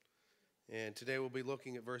And today we'll be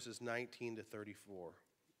looking at verses 19 to 34.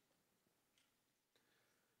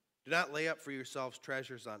 Do not lay up for yourselves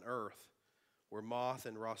treasures on earth, where moth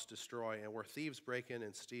and rust destroy, and where thieves break in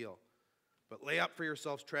and steal. But lay up for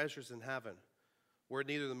yourselves treasures in heaven, where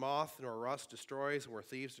neither the moth nor rust destroys, and where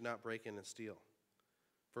thieves do not break in and steal.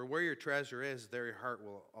 For where your treasure is, there your heart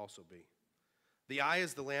will also be. The eye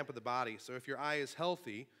is the lamp of the body, so if your eye is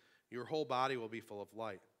healthy, your whole body will be full of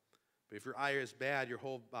light. But if your eye is bad, your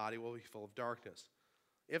whole body will be full of darkness.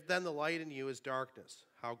 If then the light in you is darkness,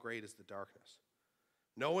 how great is the darkness?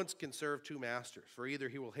 No one can serve two masters, for either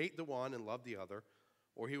he will hate the one and love the other,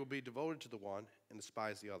 or he will be devoted to the one and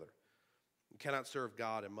despise the other. You cannot serve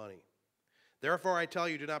God and money. Therefore I tell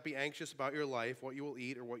you, do not be anxious about your life, what you will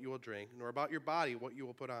eat or what you will drink, nor about your body, what you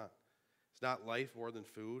will put on. Is not life more than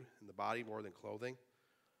food, and the body more than clothing?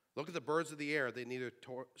 Look at the birds of the air. They neither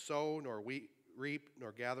sow nor reap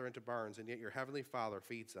nor gather into barns, and yet your heavenly Father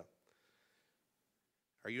feeds them.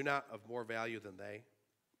 Are you not of more value than they?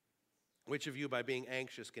 Which of you, by being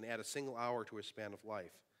anxious, can add a single hour to his span of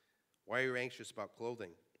life? Why are you anxious about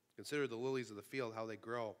clothing? Consider the lilies of the field, how they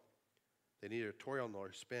grow. They neither toil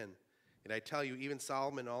nor spin. And I tell you, even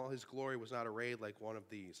Solomon in all his glory was not arrayed like one of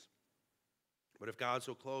these. But if God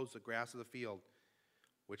so clothes the grass of the field,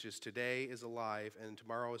 which is today is alive and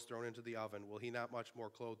tomorrow is thrown into the oven, will he not much more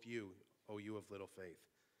clothe you, O you of little faith?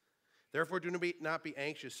 Therefore do not be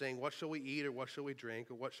anxious, saying, what shall we eat, or what shall we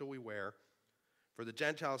drink, or what shall we wear? For the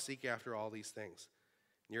Gentiles seek after all these things.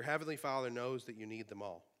 And your heavenly Father knows that you need them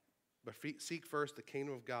all. But seek first the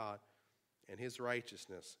kingdom of God and his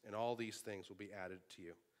righteousness, and all these things will be added to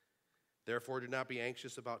you. Therefore do not be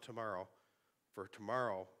anxious about tomorrow, for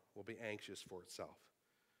tomorrow will be anxious for itself.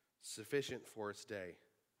 Sufficient for its day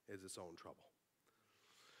is its own trouble.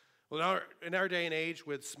 Well, in our day and age,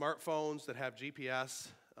 with smartphones that have GPS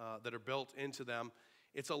that are built into them,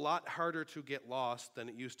 it's a lot harder to get lost than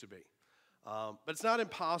it used to be. But it's not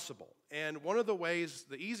impossible. And one of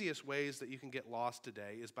the easiest ways that you can get lost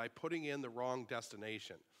today is by putting in the wrong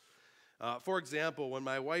destination. For example, when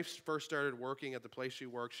my wife first started working at the place she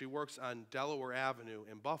works on Delaware Avenue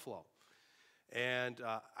in Buffalo. And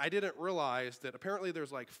I didn't realize that apparently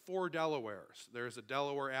there's like 4 Delawares. There's a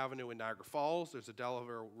Delaware Avenue in Niagara Falls, there's a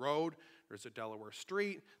Delaware Road, there's a Delaware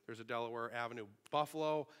Street, there's a Delaware Avenue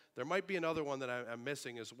Buffalo. There might be another one that I'm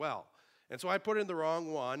missing as well. And so I put in the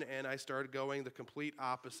wrong one, and I started going the complete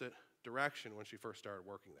opposite direction when she first started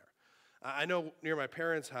working there. I know near my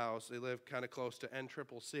parents' house, they live kind of close to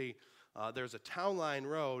NCCC, there's a Town Line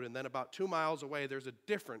Road, and then about 2 miles away, there's a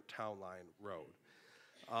different Town Line Road.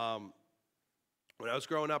 When I was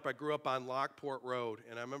growing up, I grew up on Lockport Road,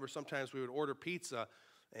 and I remember sometimes we would order pizza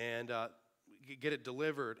and get it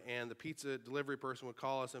delivered, and the pizza delivery person would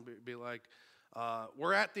call us and be like,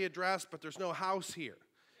 we're at the address, but there's no house here.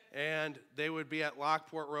 And they would be at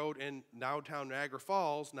Lockport Road in downtown Niagara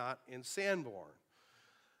Falls, not in Sanborn.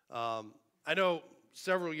 I know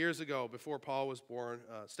several years ago, before Paul was born,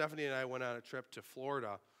 Stephanie and I went on a trip to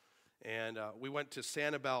Florida, and we went to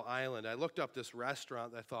Sanibel Island. I looked up this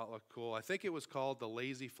restaurant that I thought looked cool. I think it was called the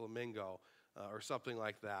Lazy Flamingo or something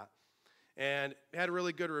like that. And it had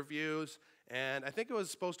really good reviews, and I think it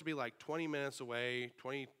was supposed to be like 30 minutes away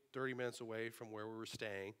from where we were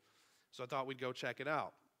staying. So I thought we'd go check it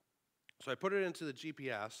out. So I put it into the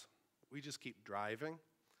GPS. We just keep driving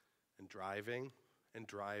and driving and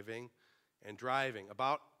driving and driving.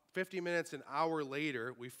 About 50 minutes, an hour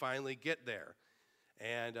later, we finally get there.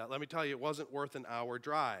 And let me tell you, it wasn't worth an hour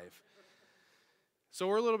drive. So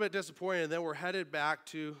we're a little bit disappointed, and then we're headed back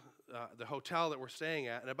to the hotel that we're staying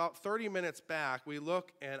at. And about 30 minutes back, we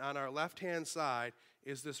look, and on our left-hand side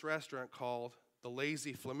is this restaurant called the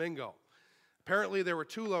Lazy Flamingo. Apparently, there were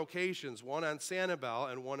 2 locations, one on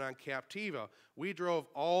Sanibel and one on Captiva. We drove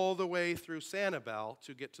all the way through Sanibel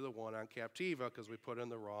to get to the one on Captiva because we put in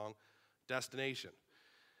the wrong destination.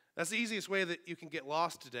 That's the easiest way that you can get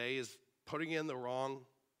lost today, is putting in the wrong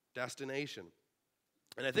destination.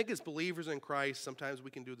 And I think as believers in Christ, sometimes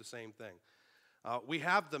we can do the same thing. We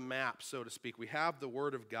have the map, so to speak. We have the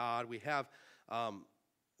Word of God. We have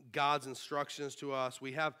God's instructions to us.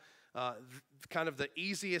 We have kind of the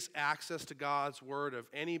easiest access to God's Word of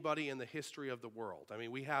anybody in the history of the world. I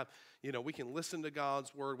mean, we can listen to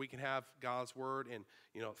God's Word. We can have God's Word in,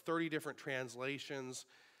 30 different translations.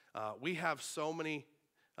 We have so many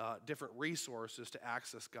different resources to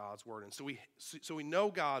access God's Word. And so we know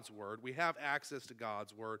God's Word. We have access to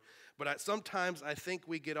God's Word. But sometimes I think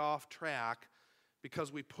we get off track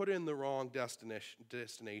because we put in the wrong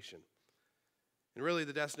destination. And really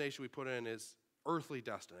the destination we put in is earthly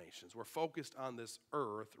destinations. We're focused on this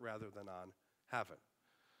earth rather than on heaven.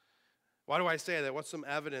 Why do I say that? What's some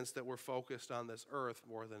evidence that we're focused on this earth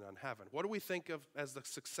more than on heaven? What do we think of as the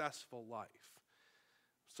successful life?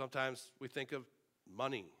 Sometimes we think of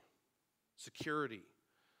money, security,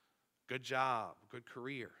 good job, good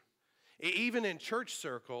career. Even in church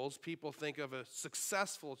circles, people think of a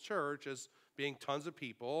successful church as being tons of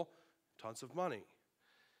people, tons of money.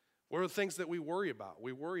 What are the things that we worry about?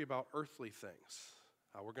 We worry about earthly things.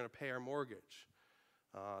 How we're going to pay our mortgage.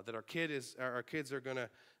 That our kids are going to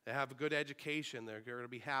have a good education. They're going to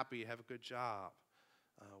be happy, have a good job.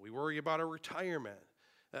 We worry about our retirement.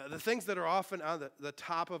 The things that are often on the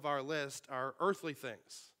top of our list are earthly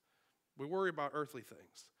things. We worry about earthly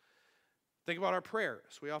things. Think about our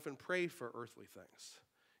prayers. We often pray for earthly things.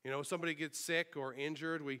 You know, somebody gets sick or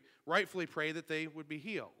injured, we rightfully pray that they would be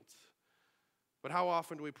healed. But how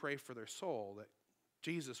often do we pray for their soul, that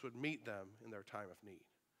Jesus would meet them in their time of need?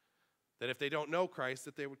 That if they don't know Christ,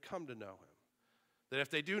 that they would come to know him. That if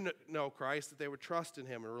they do know Christ, that they would trust in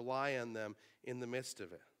him and rely on them in the midst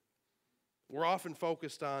of it. We're often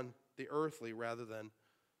focused on the earthly rather than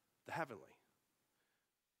the heavenly.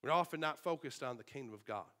 We're often not focused on the kingdom of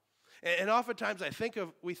God. And oftentimes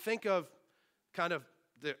we think of kind of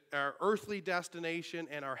our earthly destination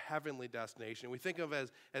and our heavenly destination. We think of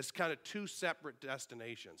as kind of two separate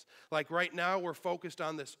destinations. Like right now we're focused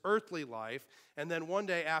on this earthly life, and then one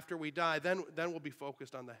day after we die, then we'll be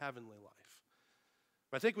focused on the heavenly life.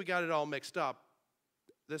 But I think we got it all mixed up.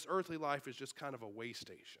 This earthly life is just kind of a way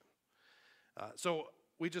station. So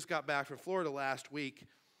we just got back from Florida last week,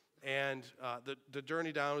 and the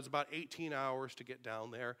journey down was about 18 hours to get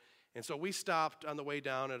down there. And so we stopped on the way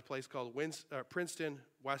down at a place called Princeton,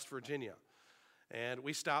 West Virginia. And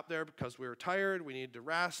we stopped there because we were tired, we needed to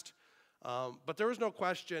rest. But there was no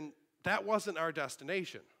question that wasn't our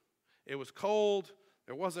destination. It was cold,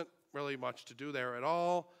 there wasn't really much to do there at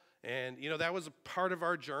all. And, you know, that was a part of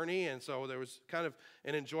our journey, and so there was kind of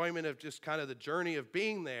an enjoyment of just kind of the journey of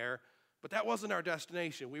being there. But that wasn't our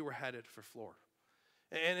destination. We were headed for Florida.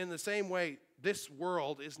 And in the same way, this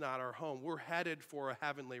world is not our home. We're headed for a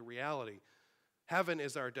heavenly reality. Heaven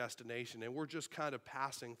is our destination, and we're just kind of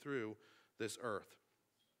passing through this earth.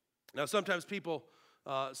 Now, sometimes people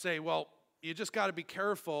say, well, you just got to be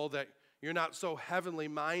careful that you're not so heavenly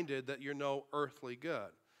minded that you're no earthly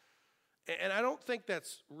good. And I don't think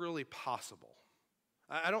that's really possible.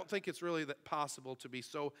 I don't think it's really that possible to be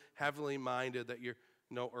so heavenly minded that you're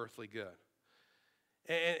no earthly good.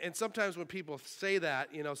 And sometimes when people say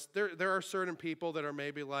that, you know, there are certain people that are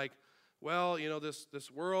maybe like, well, you know,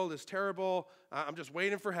 this world is terrible. I'm just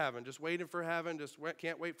waiting for heaven,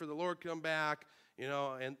 can't wait for the Lord to come back, you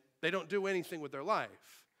know, and they don't do anything with their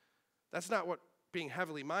life. That's not what being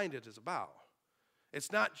heavenly minded is about. It's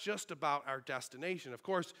not just about our destination. Of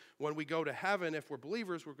course, when we go to heaven, if we're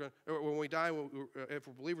believers, when we die, if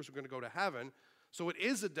we're believers, we're going to go to heaven. So it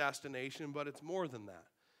is a destination, but it's more than that.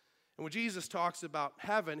 And when Jesus talks about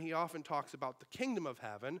heaven, he often talks about the kingdom of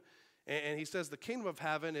heaven. And he says the kingdom of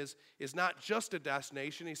heaven is not just a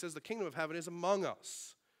destination. He says the kingdom of heaven is among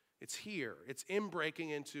us. It's here. It's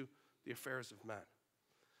inbreaking into the affairs of men.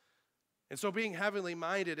 And so being heavenly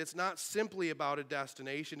minded, it's not simply about a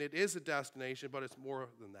destination. It is a destination, but it's more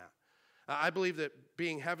than that. I believe that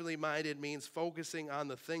being heavenly minded means focusing on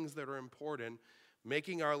the things that are important,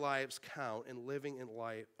 making our lives count, and living in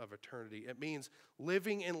light of eternity. It means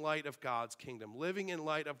living in light of God's kingdom, living in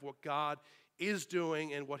light of what God is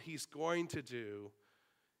doing and what he's going to do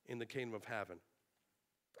in the kingdom of heaven.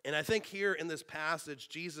 And I think here in this passage,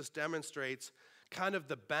 Jesus demonstrates kind of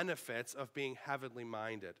the benefits of being heavenly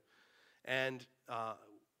minded. And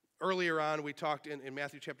earlier on, we talked in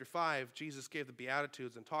Matthew chapter 5, Jesus gave the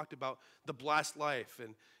Beatitudes and talked about the blessed life.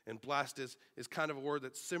 And blessed is kind of a word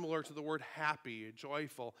that's similar to the word happy,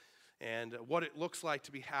 joyful, and what it looks like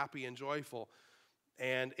to be happy and joyful.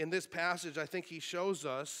 And in this passage, I think he shows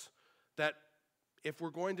us that if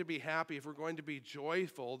we're going to be happy, if we're going to be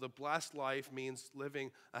joyful, the blessed life means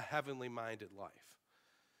living a heavenly minded life.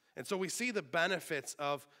 And so we see the benefits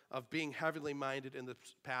of being heavenly minded in this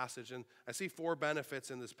passage. And I see 4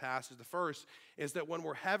 benefits in this passage. The first is that when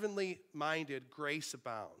we're heavenly minded, grace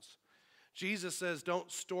abounds. Jesus says,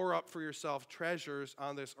 don't store up for yourself treasures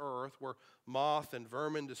on this earth where moth and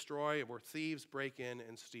vermin destroy and where thieves break in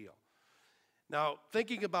and steal. Now,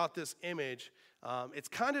 thinking about this image, it's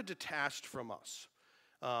kind of detached from us.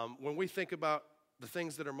 When we think about the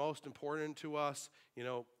things that are most important to us, you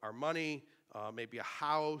know, our money, maybe a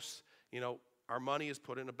house, you know, our money is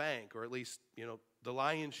put in a bank, or at least, you know, the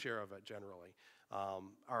lion's share of it generally.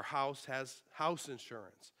 Our house has house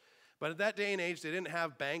insurance. But at that day and age, they didn't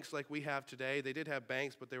have banks like we have today. They did have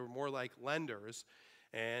banks, but they were more like lenders.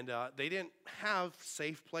 And they didn't have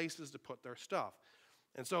safe places to put their stuff.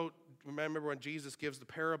 And so remember when Jesus gives the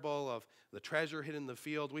parable of the treasure hidden in the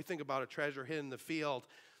field, we think about a treasure hidden in the field,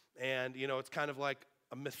 and it's kind of like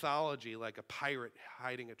a mythology, like a pirate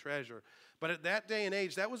hiding a treasure. But at that day and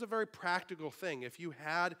age, that was a very practical thing. If you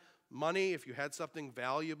had money, if you had something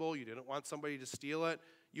valuable, you didn't want somebody to steal it,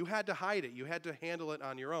 you had to hide it. You had to handle it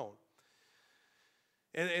on your own.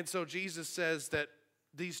 And so Jesus says that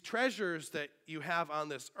these treasures that you have on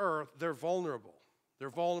this earth, they're vulnerable. They're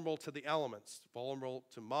vulnerable to the elements, vulnerable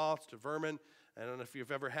to moths, to vermin. I don't know if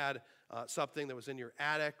you've ever had something that was in your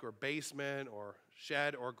attic or basement or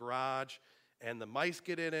shed or garage, and the mice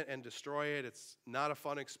get in it and destroy it. It's not a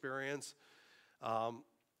fun experience.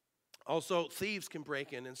 Also, thieves can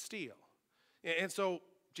break in and steal. And so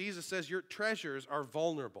Jesus says your treasures are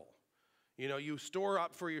vulnerable. You store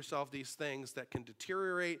up for yourself these things that can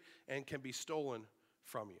deteriorate and can be stolen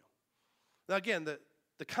from you. Now again,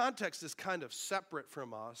 the context is kind of separate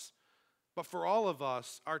from us, but for all of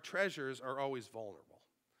us, our treasures are always vulnerable.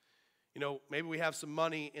 Maybe we have some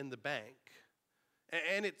money in the bank,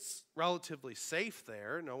 and it's relatively safe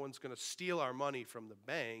there. No one's going to steal our money from the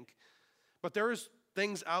bank, but there's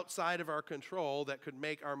things outside of our control that could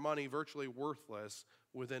make our money virtually worthless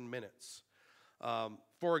within minutes.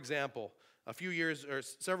 For example,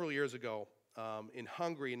 several years ago, in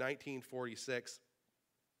Hungary in 1946,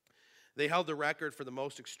 they held the record for the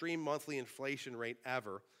most extreme monthly inflation rate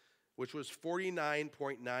ever, which was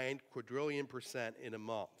 49.9 quadrillion percent in a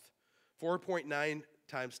month, 4.9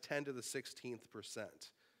 times 10 to the 16th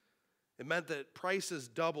percent. It meant that prices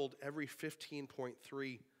doubled every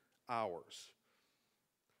 15.3 hours.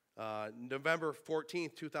 November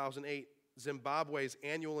 14th, 2008, Zimbabwe's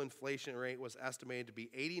annual inflation rate was estimated to be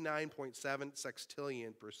 89.7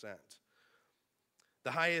 sextillion percent.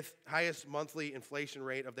 The highest monthly inflation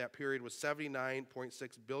rate of that period was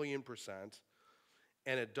 79.6 billion percent,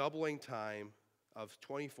 and a doubling time of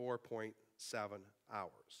 24.7 hours.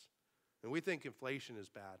 And we think inflation is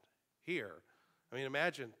bad here. I mean,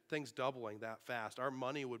 imagine things doubling that fast. Our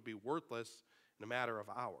money would be worthless in a matter of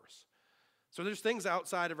hours. So there's things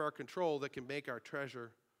outside of our control that can make our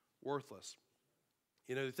treasure worthless.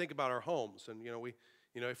 Think about our homes, and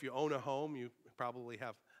if you own a home, you probably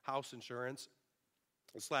have house insurance.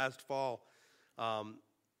 This last fall,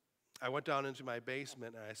 I went down into my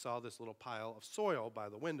basement and I saw this little pile of soil by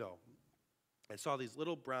the window. I saw these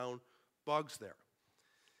little brown bugs there,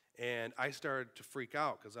 and I started to freak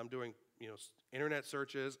out because I'm doing internet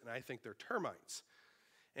searches, and I think they're termites.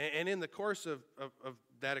 And in the course of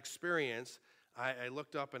that experience, I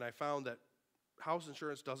looked up and I found that house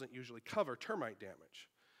insurance doesn't usually cover termite damage.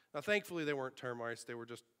 Now, thankfully, they weren't termites. They were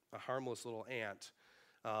just a harmless little ant.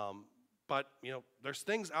 But there's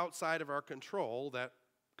things outside of our control that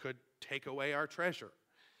could take away our treasure.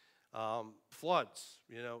 Floods,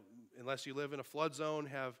 unless you live in a flood zone,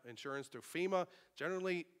 have insurance through FEMA.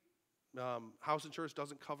 Generally, house insurance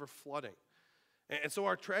doesn't cover flooding. And so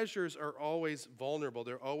our treasures are always vulnerable.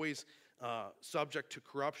 They're always subject to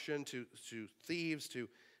corruption, to thieves,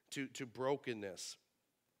 to brokenness.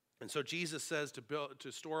 And so Jesus says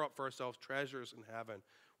to store up for ourselves treasures in heaven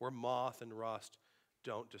where moth and rust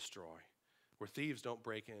don't destroy, where thieves don't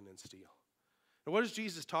break in and steal. And what is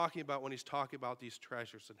Jesus talking about when he's talking about these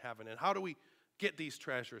treasures in heaven? And how do we get these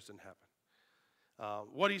treasures in heaven?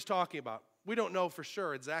 What he's talking about, we don't know for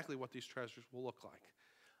sure exactly what these treasures will look like.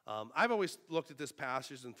 I've always looked at this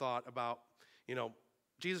passage and thought about,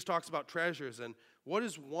 Jesus talks about treasures, and what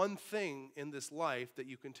is one thing in this life that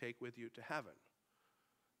you can take with you to heaven?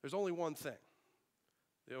 There's only one thing.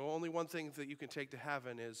 The only one thing that you can take to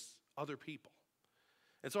heaven is other people.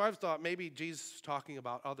 And so I've thought maybe Jesus is talking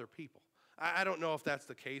about other people. I don't know if that's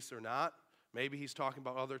the case or not. Maybe he's talking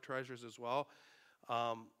about other treasures as well.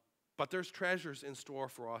 But there's treasures in store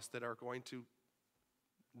for us that are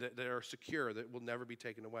that are secure, that will never be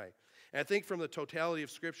taken away. And I think from the totality of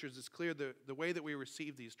Scriptures, it's clear the way that we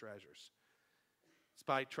receive these treasures. It's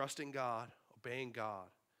by trusting God, obeying God,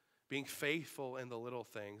 being faithful in the little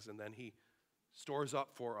things, and then he stores up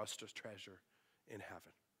for us this treasure in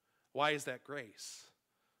heaven. Why is that grace?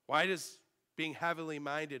 Why does being heavenly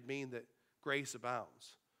minded mean that grace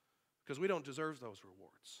abounds? Because we don't deserve those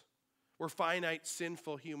rewards. We're finite,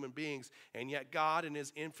 sinful human beings, and yet God in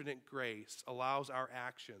his infinite grace allows our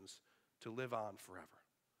actions to live on forever.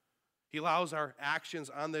 He allows our actions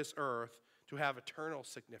on this earth to have eternal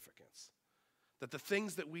significance, that the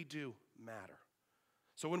things that we do matter.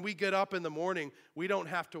 So when we get up in the morning, we don't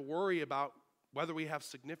have to worry about whether we have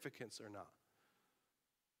significance or not.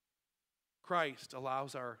 Christ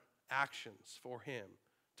allows our actions for him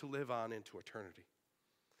to live on into eternity.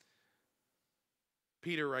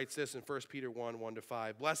 Peter writes this in 1 Peter 1,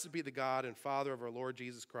 1-5. Blessed be the God and Father of our Lord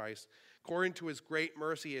Jesus Christ. According to his great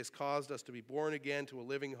mercy, he has caused us to be born again to a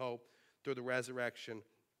living hope through the resurrection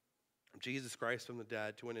of Jesus Christ from the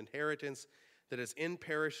dead, to an inheritance that is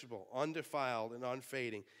imperishable, undefiled, and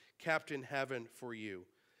unfading, kept in heaven for you,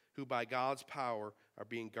 who by God's power are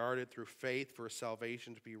being guarded through faith for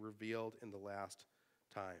salvation to be revealed in the last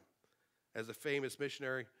time. As the famous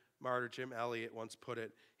missionary martyr Jim Elliot once put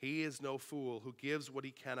it, he is no fool who gives what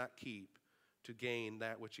he cannot keep to gain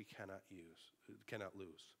that which he cannot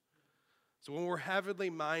lose. So when we're heavenly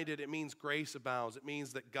minded, it means grace abounds. It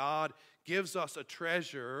means that God gives us a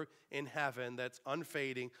treasure in heaven that's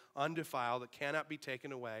unfading, undefiled, that cannot be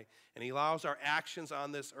taken away, and he allows our actions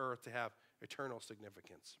on this earth to have eternal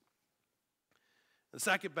significance. The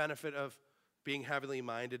second benefit of being heavenly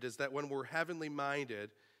minded is that when we're heavenly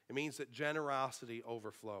minded, it means that generosity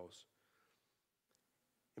overflows.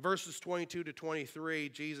 In verses 22 to 23,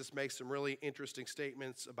 Jesus makes some really interesting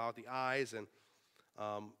statements about the eyes, and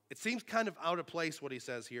it seems kind of out of place what he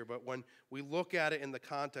says here, but when we look at it in the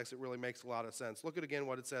context, it really makes a lot of sense. Look at again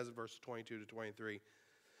what it says in verses 22 to 23.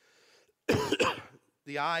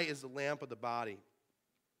 The eye is the lamp of the body.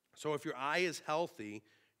 So if your eye is healthy,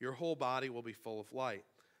 your whole body will be full of light.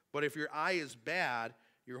 But if your eye is bad,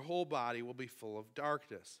 your whole body will be full of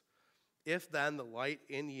darkness. If then the light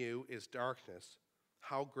in you is darkness,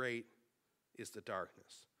 how great is the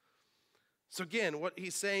darkness? So again, what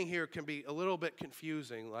he's saying here can be a little bit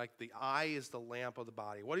confusing, like the eye is the lamp of the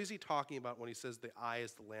body. What is he talking about when he says the eye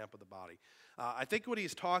is the lamp of the body? I think what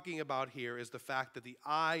he's talking about here is the fact that the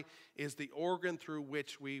eye is the organ through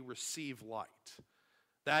which we receive light.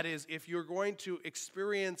 That is, if you're going to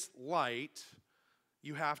experience light,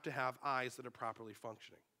 you have to have eyes that are properly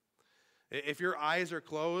functioning. If your eyes are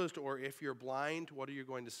closed or if you're blind, what are you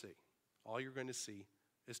going to see? All you're going to see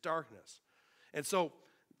is darkness. And so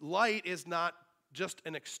light is not just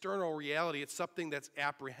an external reality, it's something that's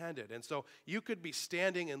apprehended. And so you could be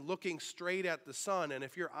standing and looking straight at the sun, and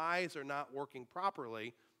if your eyes are not working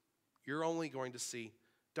properly, you're only going to see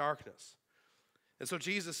darkness. And so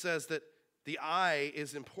Jesus says that the eye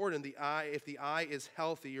is important. If the eye is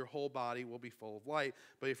healthy, your whole body will be full of light.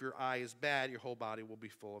 But if your eye is bad, your whole body will be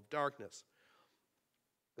full of darkness.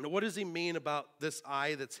 Now, what does he mean about this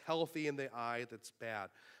eye that's healthy and the eye that's bad?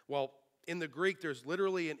 Well, in the Greek, there's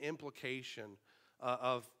literally an implication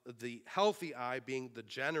of the healthy eye being the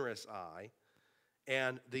generous eye,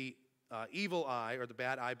 and the evil eye, or the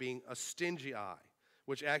bad eye, being a stingy eye,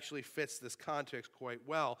 which actually fits this context quite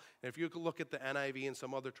well. And if you look at the NIV and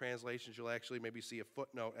some other translations, you'll actually maybe see a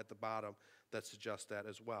footnote at the bottom that suggests that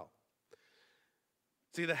as well.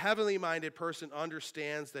 See, the heavenly minded person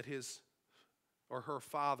understands that his or her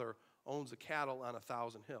father owns the cattle on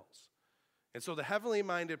 1,000 hills. And so the heavenly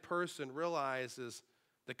minded person realizes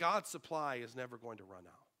that God's supply is never going to run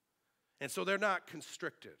out. And so they're not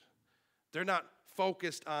constricted. They're not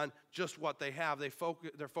focused on just what they have.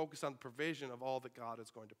 They're focused on the provision of all that God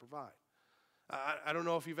is going to provide. I don't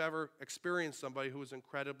know if you've ever experienced somebody who is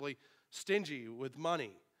incredibly stingy with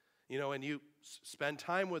money, and you spend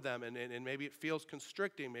time with them, and maybe it feels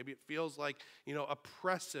constricting. Maybe it feels like,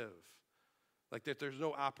 oppressive, like that there's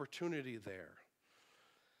no opportunity there.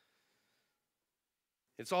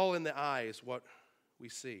 It's all in the eyes, what we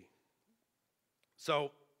see.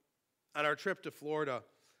 So on our trip to Florida,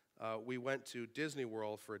 we went to Disney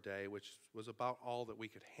World for a day, which was about all that we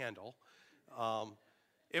could handle.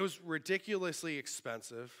 It was ridiculously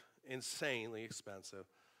expensive, insanely expensive.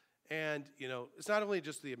 And, it's not only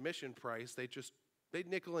just the admission price, they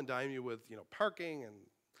nickel and dime you with, parking and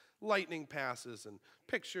lightning passes and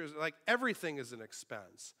pictures. Like, everything is an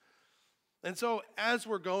expense. And so as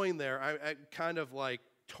we're going there, I kind of like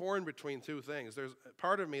torn between two things. There's a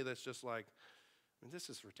part of me that's just like, this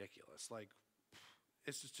is ridiculous. Like,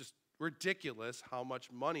 it's just ridiculous how much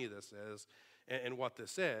money this is and what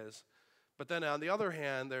this is. But then on the other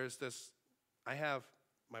hand, there's this, I have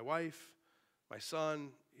my wife, my son,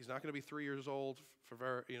 he's not going to be 3 years old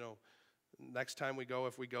for next time we go,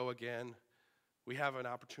 if we go again, we have an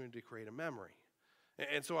opportunity to create a memory.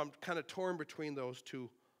 And so I'm kind of torn between those two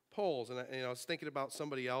poles. And I was thinking about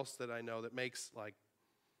somebody else that I know that makes like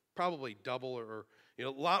probably double or a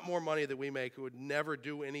lot more money than we make, who would never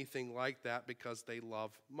do anything like that because they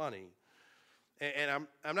love money. And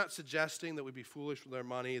I'm not suggesting that we be foolish with our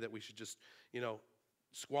money, that we should just,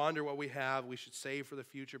 squander what we have. We should save for the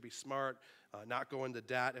future, be smart, not go into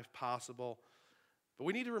debt if possible. But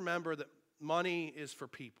we need to remember that money is for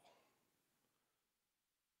people.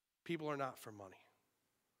 People are not for money.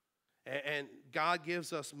 And God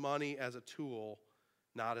gives us money as a tool,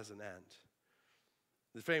 not as an end.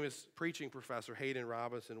 The famous preaching professor Hayden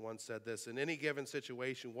Robinson once said this: in any given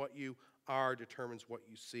situation, what you are determines what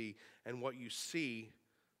you see, and what you see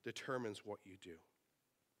determines what you do.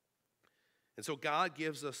 And so God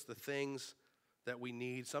gives us the things that we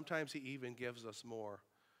need. Sometimes he even gives us more.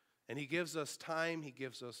 And he gives us time, he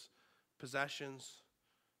gives us possessions,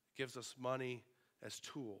 gives us money as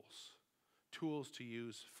tools to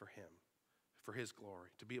use for him, for his glory,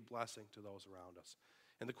 to be a blessing to those around us.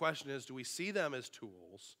 And the question is, do we see them as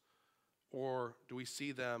tools, or do we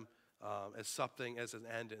see them as something, as an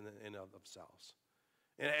end in of themselves?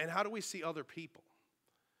 And how do we see other people?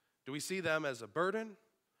 Do we see them as a burden?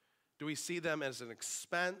 Do we see them as an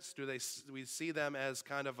expense? Do we see them as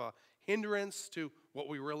kind of a hindrance to what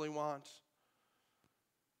we really want?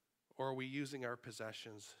 Or are we using our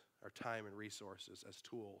possessions, our time and resources as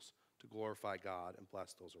tools to glorify God and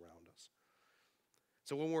bless those around us?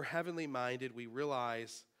 So when we're heavenly minded, we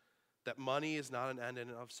realize that money is not an end in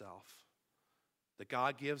and of self, that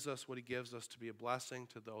God gives us what he gives us to be a blessing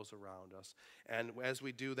to those around us. And as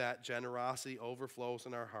we do that, generosity overflows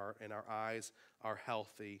in our heart, and our eyes are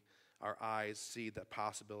healthy. Our eyes see the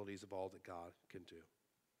possibilities of all that God can do.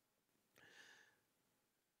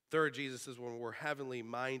 Third, Jesus says when we're heavenly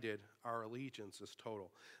minded, our allegiance is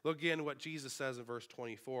total. Look again what Jesus says in verse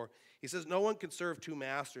 24. He says, no one can serve two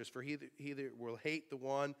masters, for he either will hate the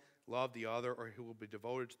one, love the other, or he will be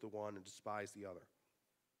devoted to the one and despise the other.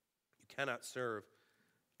 You cannot serve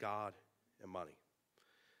God and money.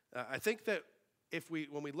 I think that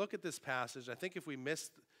when we look at this passage, I think if we miss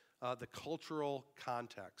the cultural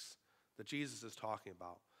context that Jesus is talking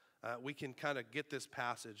about, we can kind of get this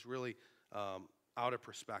passage really out of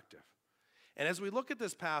perspective. And as we look at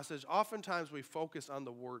this passage, oftentimes we focus on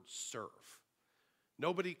the word serve.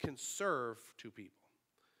 Nobody can serve two people.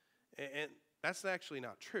 And that's actually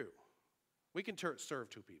not true. We can serve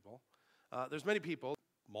two people. There's many people,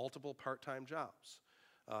 multiple part-time jobs.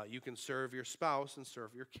 You can serve your spouse and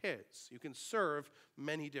serve your kids. You can serve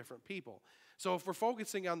many different people. So if we're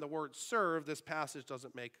focusing on the word serve, this passage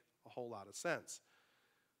doesn't make a whole lot of sense.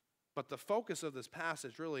 But the focus of this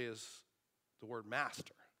passage really is the word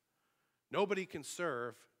master. Nobody can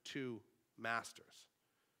serve two masters.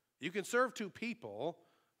 You can serve two people,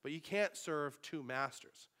 but you can't serve two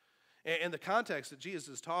masters. And the context that Jesus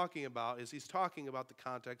is talking about is he's talking about the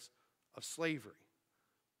context of slavery.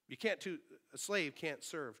 A slave can't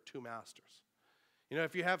serve two masters. You know,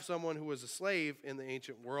 if you have someone who was a slave in the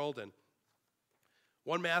ancient world and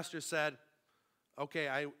one master said, okay,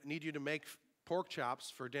 I need you to make pork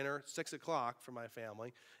chops for dinner, 6 o'clock for my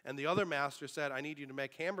family. And the other master said, I need you to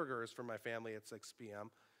make hamburgers for my family at 6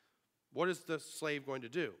 p.m. What is the slave going to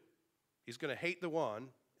do? He's going to hate the one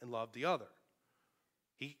and love the other.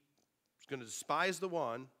 He's going to despise the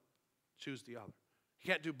one, choose the other. He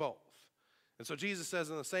can't do both. And so Jesus says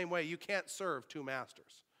in the same way, you can't serve two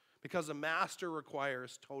masters because a master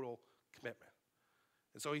requires total commitment.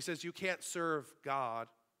 And so he says you can't serve God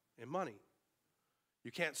and money.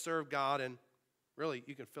 You can't serve God and really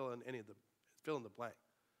you can fill in the blank.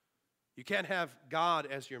 You can't have God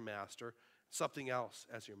as your master, something else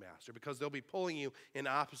as your master, because they'll be pulling you in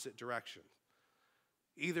opposite directions.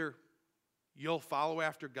 Either you'll follow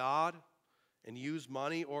after God and use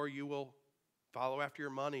money, or you will follow after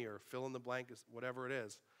your money or fill in the blank, whatever it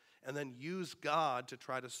is, and then use God to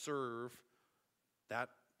try to serve that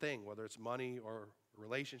thing, whether it's money or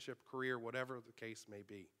relationship, career, whatever the case may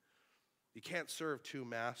be. You can't serve two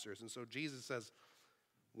masters. And so Jesus says,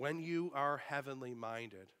 when you are heavenly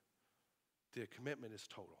minded, the commitment is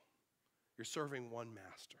total. You're serving one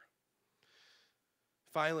master.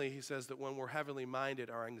 Finally, he says that when we're heavenly minded,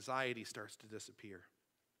 our anxiety starts to disappear.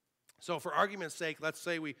 So for argument's sake, let's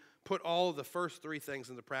say we put all of the first three things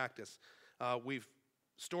into practice. We've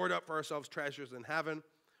stored up for ourselves treasures in heaven.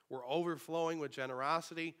 We're overflowing with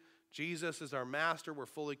generosity. Jesus is our master. We're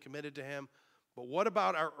fully committed to him. But what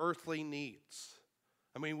about our earthly needs?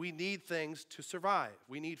 I mean, we need things to survive.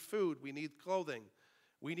 We need food. We need clothing.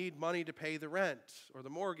 We need money to pay the rent or the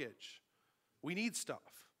mortgage. We need stuff.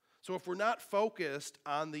 So if we're not focused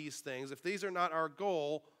on these things, if these are not our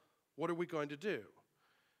goal, what are we going to do?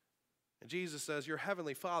 And Jesus says, your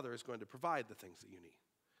heavenly Father is going to provide the things that you need.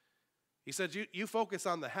 He says, you focus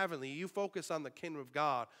on the heavenly, you focus on the kingdom of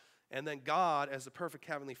God, and then God, as the perfect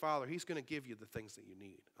heavenly Father, he's going to give you the things that you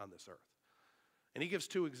need on this earth. And he gives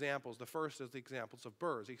two examples. The first is the examples of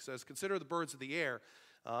birds. He says, consider the birds of the air.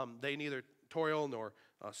 They neither toil nor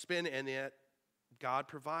spin, and yet God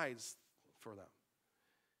provides for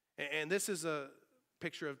them. And this is a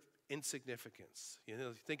picture of insignificance. You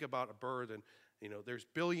know, think about a bird, and you know, there's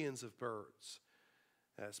billions of birds,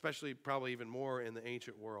 especially probably even more in the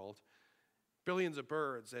ancient world. billions of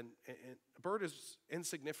birds, and a bird is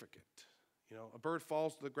insignificant. A bird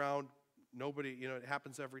falls to the ground, it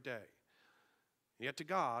happens every day. And yet to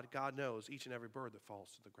God knows each and every bird that falls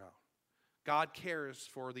to the ground. God cares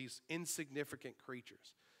for these insignificant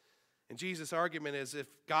creatures. And Jesus' argument is, if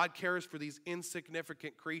God cares for these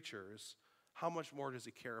insignificant creatures, how much more does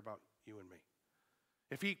he care about you and me?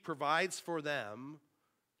 If he provides for them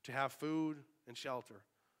to have food and shelter,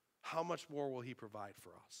 how much more will he provide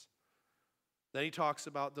for us? Then he talks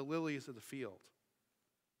about the lilies of the field.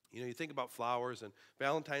 You think about flowers, and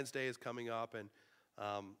Valentine's Day is coming up, and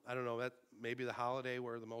I don't know, that maybe the holiday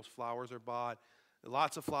where the most flowers are bought.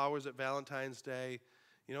 Lots of flowers at Valentine's Day.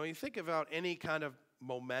 You think about any kind of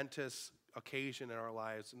momentous occasion in our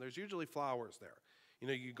lives, and there's usually flowers there.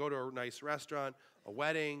 You go to a nice restaurant, a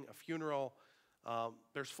wedding, a funeral,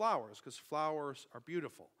 there's flowers because flowers are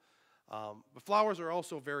beautiful. But flowers are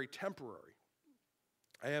also very temporary.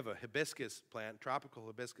 I have a hibiscus plant, tropical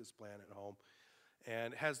hibiscus plant at home,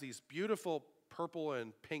 and it has these beautiful purple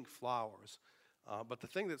and pink flowers. But the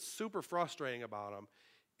thing that's super frustrating about them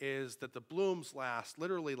is that the blooms last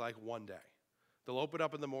literally like one day. They'll open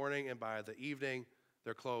up in the morning, and by the evening,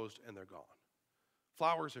 they're closed and they're gone.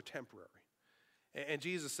 Flowers are temporary. And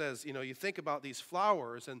Jesus says, you think about these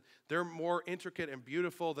flowers, and they're more intricate and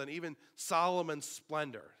beautiful than even Solomon's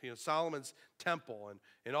splendor, Solomon's temple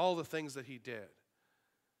and all the things that he did.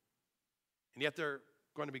 And yet they're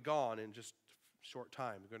going to be gone in just a short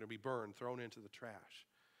time. They're going to be burned, thrown into the trash.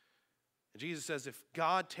 And Jesus says, if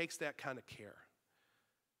God takes that kind of care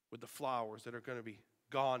with the flowers that are going to be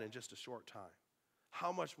gone in just a short time,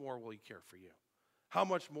 how much more will he care for you? How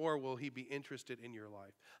much more will he be interested in your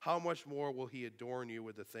life? How much more will he adorn you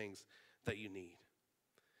with the things that you need?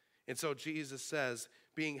 And so Jesus says,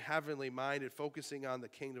 being heavenly minded, focusing on the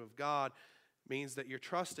kingdom of God, means that you're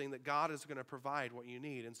trusting that God is going to provide what you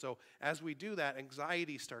need. And so as we do that,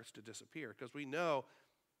 anxiety starts to disappear because we know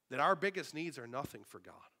that our biggest needs are nothing for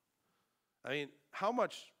God. I mean, how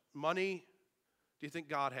much money do you think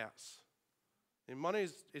God has? And money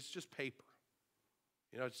it's just paper.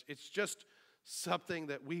 It's just something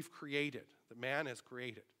that we've created, that man has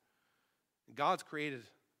created. And God's created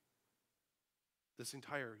this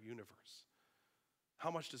entire universe.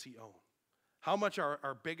 How much does he own? How much are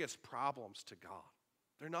our biggest problems to God?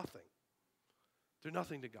 They're nothing. They're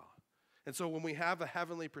nothing to God. And so when we have a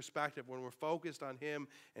heavenly perspective, when we're focused on him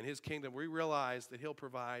and his kingdom, we realize that he'll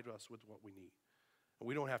provide us with what we need. And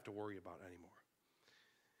we don't have to worry about it anymore.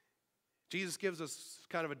 Jesus gives us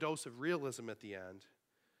kind of a dose of realism at the end.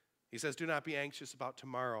 He says, do not be anxious about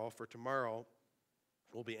tomorrow, for tomorrow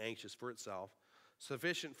will be anxious for itself.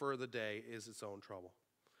 Sufficient for the day is its own trouble.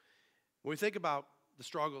 When we think about the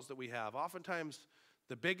struggles that we have, oftentimes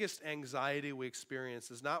the biggest anxiety we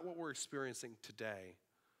experience is not what we're experiencing today,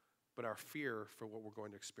 but our fear for what we're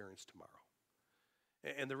going to experience tomorrow.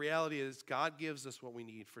 And the reality is God gives us what we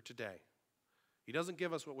need for today. He doesn't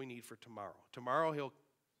give us what we need for tomorrow. Tomorrow he'll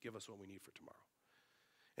give us what we need for tomorrow.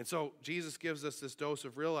 And so Jesus gives us this dose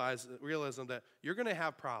of realism that you're going to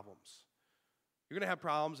have problems. You're going to have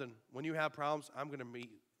problems, and when you have problems, I'm going to meet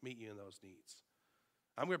you in those needs.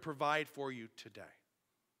 I'm going to provide for you today.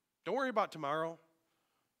 Don't worry about tomorrow.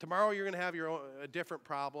 Tomorrow you're going to have your own different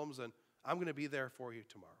problems, and I'm going to be there for you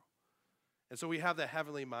tomorrow. And so we have that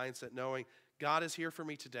heavenly mindset knowing God is here for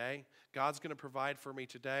me today. God's going to provide for me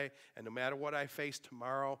today, and no matter what I face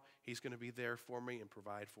tomorrow, he's going to be there for me and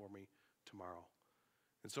provide for me tomorrow.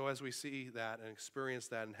 And so as we see that and experience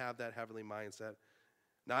that and have that heavenly mindset,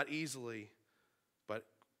 not easily, but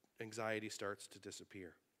anxiety starts to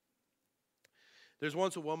disappear. There's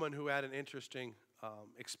once a woman who had an interesting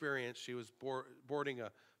experience. She was boarding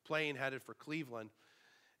a plane headed for Cleveland,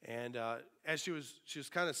 and as she was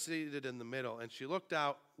kind of seated in the middle, and she looked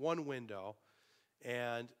out one window,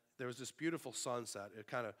 and there was this beautiful sunset. It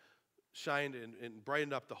kind of shined and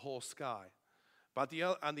brightened up the whole sky. But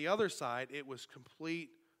on the other side, it was complete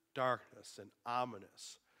darkness and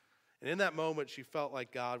ominous. And in that moment, she felt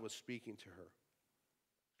like God was speaking to her.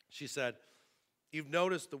 She said, you've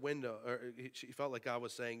noticed the window, or she felt like God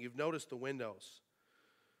was saying, you've noticed the windows.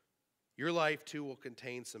 Your life, too, will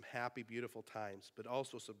contain some happy, beautiful times, but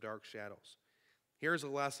also some dark shadows. Here's a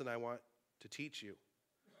lesson I want to teach you,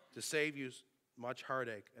 to save you much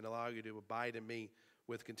heartache and allow you to abide in me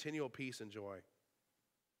with continual peace and joy.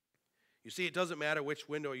 You see, it doesn't matter which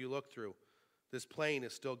window you look through. This plane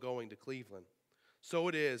is still going to Cleveland. So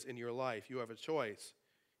it is in your life. You have a choice.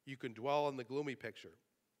 You can dwell on the gloomy picture,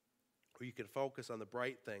 or you can focus on the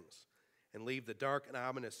bright things and leave the dark and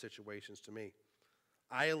ominous situations to me.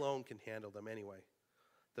 I alone can handle them anyway.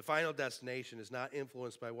 The final destination is not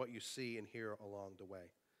influenced by what you see and hear along the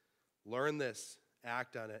way. Learn this,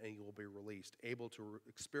 act on it, and you will be released, able to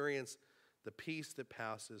experience the peace that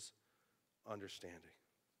passes understanding.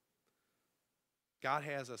 God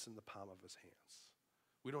has us in the palm of his hands.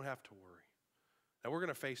 We don't have to worry. Now, we're going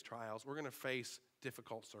to face trials. We're going to face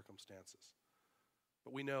difficult circumstances.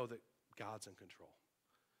 But we know that God's in control.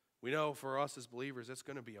 We know for us as believers, it's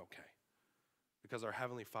going to be okay because our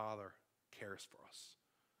Heavenly Father cares for us.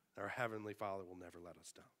 Our Heavenly Father will never let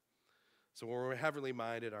us down. So when we're heavenly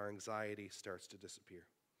minded, our anxiety starts to disappear.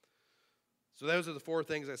 So those are the four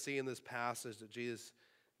things I see in this passage that Jesus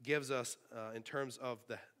gives us in terms of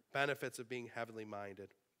the benefits of being heavenly minded.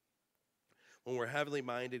 When we're heavenly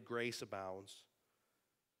minded, grace abounds.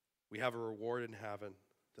 We have a reward in heaven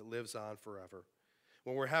that lives on forever.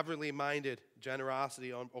 When we're heavenly minded,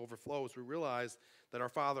 generosity overflows. We realize that our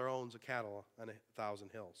Father owns a cattle on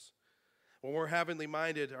 1,000 hills. When we're heavenly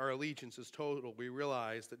minded, our allegiance is total. We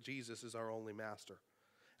realize that Jesus is our only master.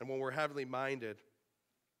 And when we're heavenly minded,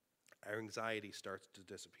 our anxiety starts to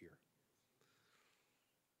disappear.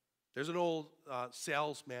 There's an old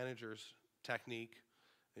sales manager's technique.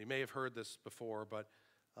 You may have heard this before, but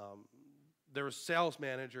there were sales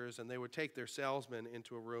managers, and they would take their salesmen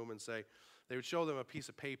into a room and say, they would show them a piece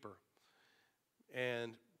of paper,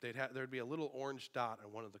 and there'd be a little orange dot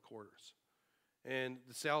on one of the corners. And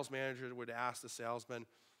the sales manager would ask the salesman,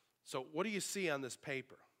 so what do you see on this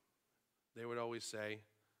paper? They would always say,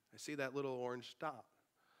 I see that little orange dot.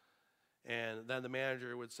 And then the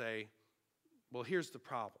manager would say, well, here's the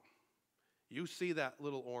problem. You see that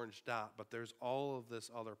little orange dot, but there's all of this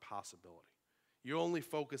other possibility. You only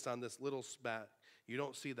focus on this little speck. You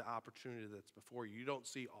don't see the opportunity that's before you. You don't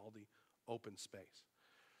see all the open space.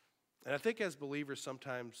 And I think as believers,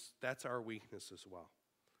 sometimes that's our weakness as well.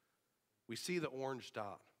 We see the orange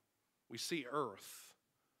dot. We see earth.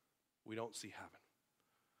 We don't see heaven.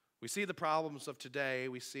 We see the problems of today.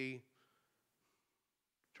 We see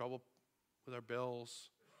trouble with our bills,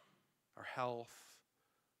 our health.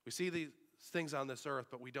 We see these things on this earth,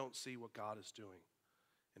 but we don't see what God is doing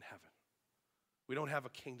in heaven. We don't have a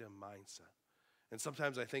kingdom mindset. And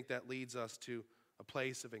sometimes I think that leads us to a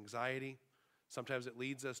place of anxiety. Sometimes it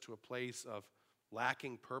leads us to a place of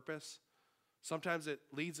lacking purpose. Sometimes it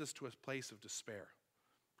leads us to a place of despair.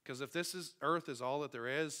 Because if earth is all that there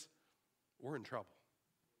is, we're in trouble.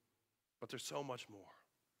 But there's so much more.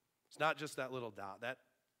 It's not just that little dot, that's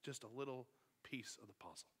just a little piece of the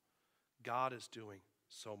puzzle. God is doing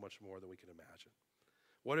so much more than we can imagine.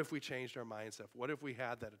 What if we changed our mindset? What if we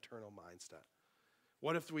had that eternal mindset?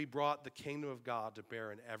 What if we brought the kingdom of God to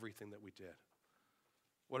bear in everything that we did?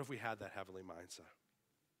 What if we had that heavenly mindset?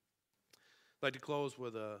 I'd like to close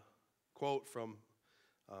with a quote from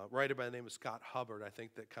a writer by the name of Scott Hubbard. I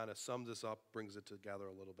think that kind of sums this up, brings it together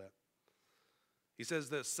a little bit. He says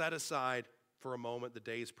this: set aside for a moment the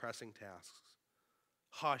day's pressing tasks.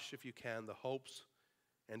 Hush, if you can, the hopes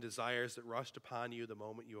and desires that rushed upon you the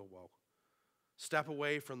moment you awoke. Step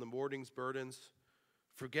away from the morning's burdens.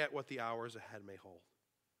 Forget what the hours ahead may hold.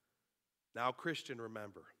 Now, Christian,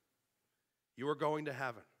 remember, you are going to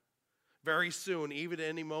heaven. Very soon, even at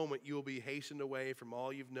any moment, you will be hastened away from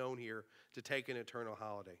all you've known here to take an eternal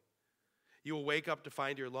holiday. You will wake up to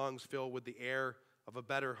find your lungs filled with the air of a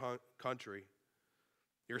better country.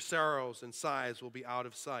 Your sorrows and sighs will be out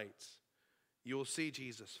of sight. You will see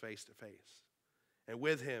Jesus face to face, and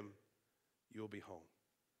with him, you will be home.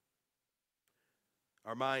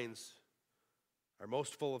 Our minds are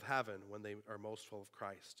most full of heaven when they are most full of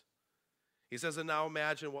Christ. He says, and now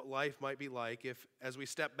imagine what life might be like if, as we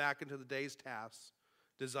step back into the day's tasks,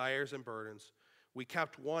 desires, and burdens, we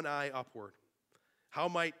kept one eye upward. How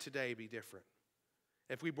might today be different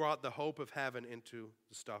if we brought the hope of heaven into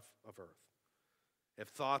the stuff of earth? If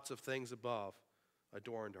thoughts of things above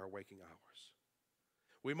adorned our waking hours?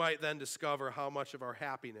 We might then discover how much of our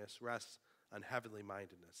happiness rests on heavenly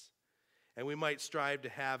mindedness. And we might strive to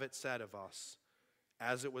have it said of us,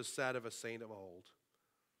 as it was said of a saint of old,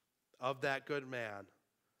 of that good man,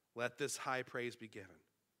 let this high praise be given.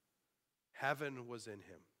 Heaven was in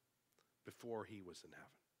him before he was in heaven.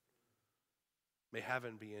 May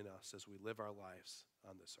heaven be in us as we live our lives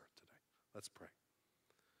on this earth today. Let's pray.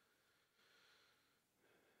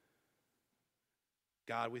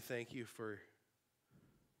 God, we thank you for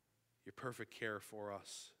your perfect care for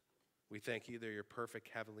us. We thank you that you're your perfect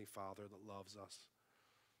heavenly Father that loves us.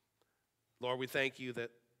 Lord, we thank you that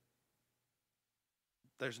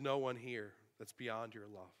there's no one here that's beyond your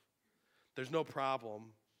love. There's no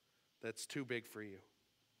problem that's too big for you.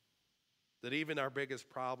 That even our biggest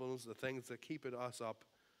problems, the things that keep us up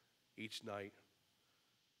each night,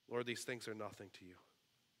 Lord, these things are nothing to you.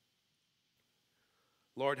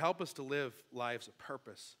 Lord, help us to live lives of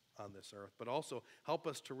purpose on this earth, but also help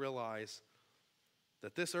us to realize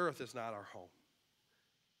that this earth is not our home,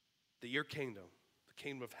 that your kingdom, the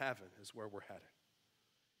kingdom of heaven, is where we're headed.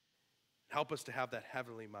 Help us to have that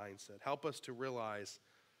heavenly mindset. Help us to realize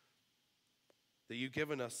that you've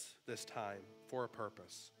given us this time for a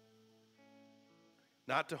purpose.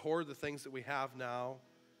 Not to hoard the things that we have now,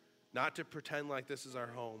 not to pretend like this is our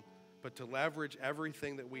home, but to leverage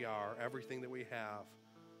everything that we are, everything that we have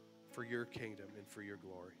for your kingdom and for your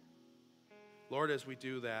glory. Lord, as we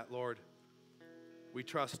do that, Lord, we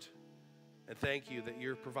trust and thank you that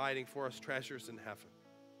you're providing for us treasures in heaven,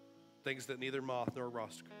 things that neither moth nor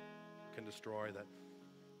rust can destroy, that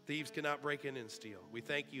thieves cannot break in and steal. We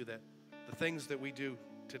thank you that the things that we do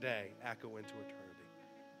today echo into eternity.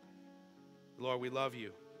 Lord, we love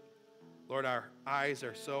you. Lord, our eyes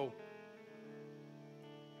are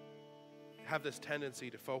have this tendency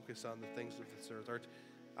to focus on the things of this earth. Our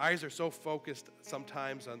eyes are so focused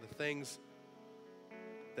sometimes on the things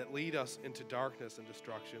that lead us into darkness and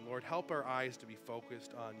destruction. Lord, help our eyes to be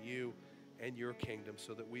focused on you and your kingdom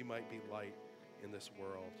so that we might be light in this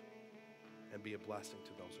world and be a blessing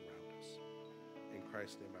to those around us. In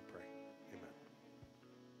Christ's name I pray.